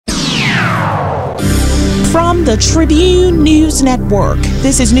From the Tribune News Network,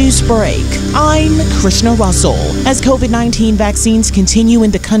 this is Newsbreak. I'm Krishna Russell. As COVID-19 vaccines continue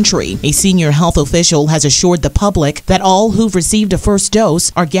in the country, a senior health official has assured the public that all who've received a first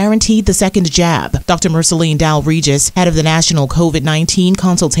dose are guaranteed the second jab. Dr. Merceline Dow-Regis, head of the National COVID-19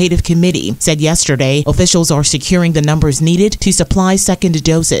 Consultative Committee, said yesterday officials are securing the numbers needed to supply second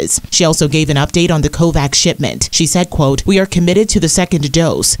doses. She also gave an update on the COVAX shipment. She said, quote, "We are committed to the second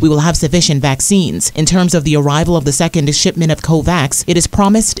dose. We will have sufficient vaccines. In terms of the arrival of the second shipment of COVAX, it is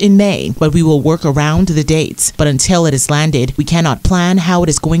promised in May, but we will work around the dates. But until it is landed, we cannot plan how it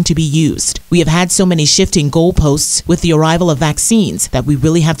is going to be used. We have had so many shifting goalposts with the arrival of vaccines that we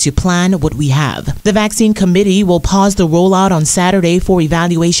really have to plan what we have." The vaccine committee will pause the rollout on Saturday for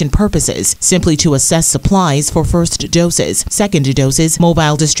evaluation purposes, simply to assess supplies for first doses, second doses,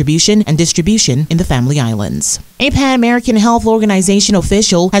 mobile distribution, and distribution in the Family Islands. A Pan American Health Organization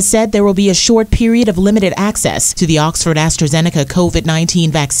official has said there will be a short period of limited access to the Oxford AstraZeneca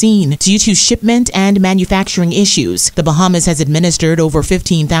COVID-19 vaccine due to shipment and manufacturing issues. The Bahamas has administered over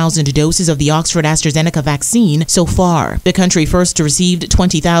 15,000 doses of the Oxford AstraZeneca vaccine so far. The country first received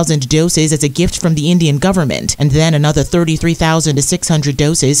 20,000 doses as a gift from the Indian government, and then another 33,600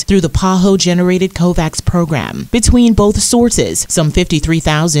 doses through the PAHO-generated COVAX program. Between both sources, some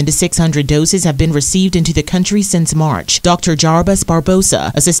 53,600 doses have been received into the country since March. Dr. Jarbas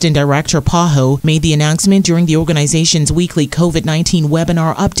Barbosa, Assistant Director PAHO, made the announcement during the organization's weekly COVID-19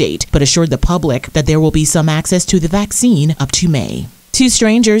 webinar update, but assured the public that there will be some access to the vaccine up to May. Two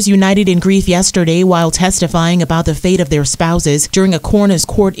strangers united in grief yesterday while testifying about the fate of their spouses during a coroner's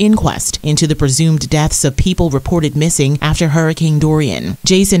court inquest into the presumed deaths of people reported missing after Hurricane Dorian.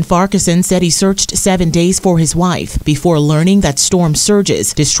 Jason Farquharson said he searched 7 days for his wife before learning that storm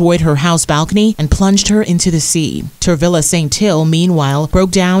surges destroyed her house balcony and plunged her into the sea. Tervilla St. Till, meanwhile,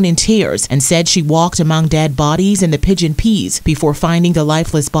 broke down in tears and said she walked among dead bodies in the Pigeon Peas before finding the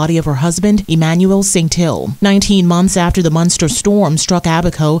lifeless body of her husband, Emmanuel St. Till. 19 months after the Munster storm struck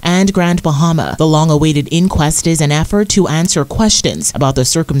Abaco and Grand Bahama, the long-awaited inquest is an effort to answer questions about the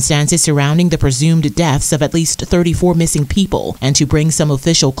circumstances surrounding the presumed deaths of at least 34 missing people and to bring some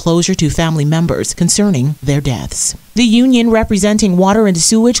official closure to family members concerning their deaths. The union representing Water and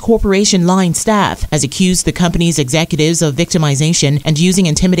Sewage Corporation line staff has accused the company's executives of victimization and using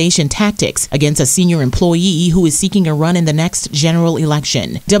intimidation tactics against a senior employee who is seeking a run in the next general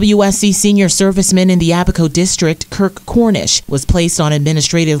election. WSC senior serviceman in the Abaco district, Kirk Cornish, was placed on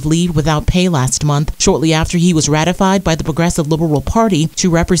administrative leave without pay last month, shortly after he was ratified by the Progressive Liberal Party to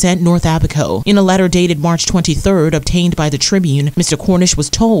represent North Abaco. In a letter dated March 23rd, obtained by the Tribune, Mr. Cornish was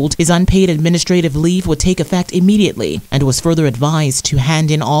told his unpaid administrative leave would take effect immediately and was further advised to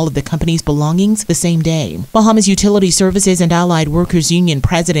hand in all of the company's belongings the same day. Bahamas Utility Services and Allied Workers Union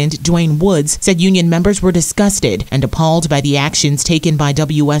President Dwayne Woods said union members were disgusted and appalled by the actions taken by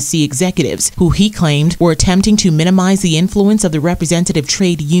WSC executives, who he claimed were attempting to minimize the influence of the representative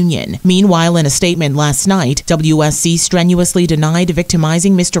trade union. Meanwhile, in a statement last night, WSC strenuously denied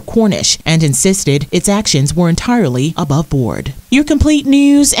victimizing Mr. Cornish and insisted its actions were entirely above board. Your complete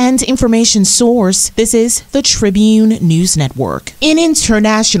news and information source, this is the Tribune News Network. In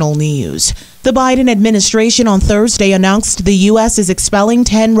international news, the Biden administration on Thursday announced the U.S. is expelling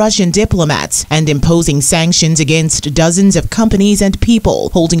 10 Russian diplomats and imposing sanctions against dozens of companies and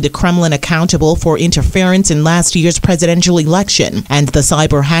people, holding the Kremlin accountable for interference in last year's presidential election and the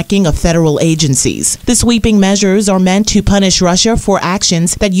cyber hacking of federal agencies. The sweeping measures are meant to punish Russia for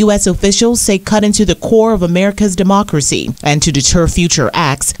actions that U.S. officials say cut into the core of America's democracy and to deter future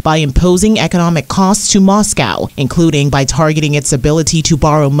acts by imposing economic costs to Moscow, including by targeting its ability to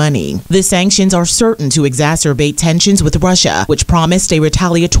borrow money. The sanctions are certain to exacerbate tensions with Russia, which promised a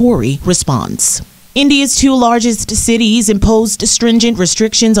retaliatory response. India's two largest cities imposed stringent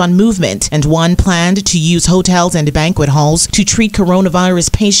restrictions on movement, and one planned to use hotels and banquet halls to treat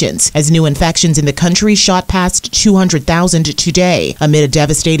coronavirus patients as new infections in the country shot past 200,000 today, amid a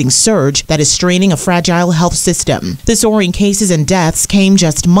devastating surge that is straining a fragile health system. The soaring cases and deaths came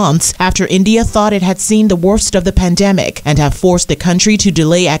just months after India thought it had seen the worst of the pandemic and have forced the country to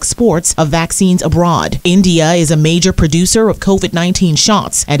delay exports of vaccines abroad. India is a major producer of COVID-19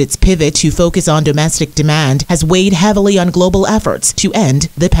 shots, and its pivot to focus on domestic demand has weighed heavily on global efforts to end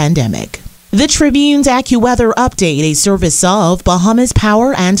the pandemic. The Tribune's AccuWeather update, a service of Bahamas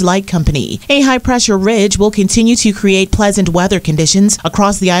Power and Light Company. A high-pressure ridge will continue to create pleasant weather conditions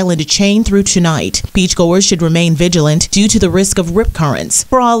across the island chain through tonight. Beachgoers should remain vigilant due to the risk of rip currents.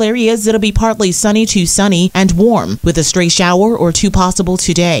 For all areas, it'll be partly sunny to sunny and warm, with a stray shower or two possible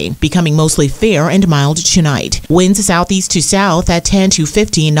today, becoming mostly fair and mild tonight. Winds southeast to south at 10 to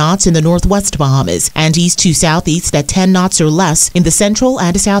 15 knots in the northwest Bahamas, and east to southeast at 10 knots or less in the central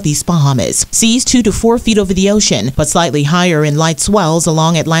and southeast Bahamas. Seas 2 to 4 feet over the ocean, but slightly higher in light swells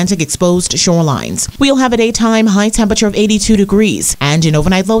along Atlantic exposed shorelines. We'll have a daytime high temperature of 82 degrees and an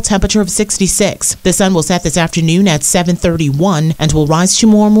overnight low temperature of 66. The sun will set this afternoon at 7:31 and will rise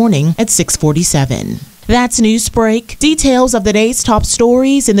tomorrow morning at 6:47. That's Newsbreak. Details of the day's top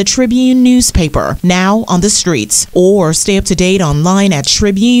stories in the Tribune newspaper, now on the streets. Or stay up to date online at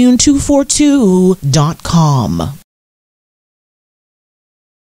Tribune242.com.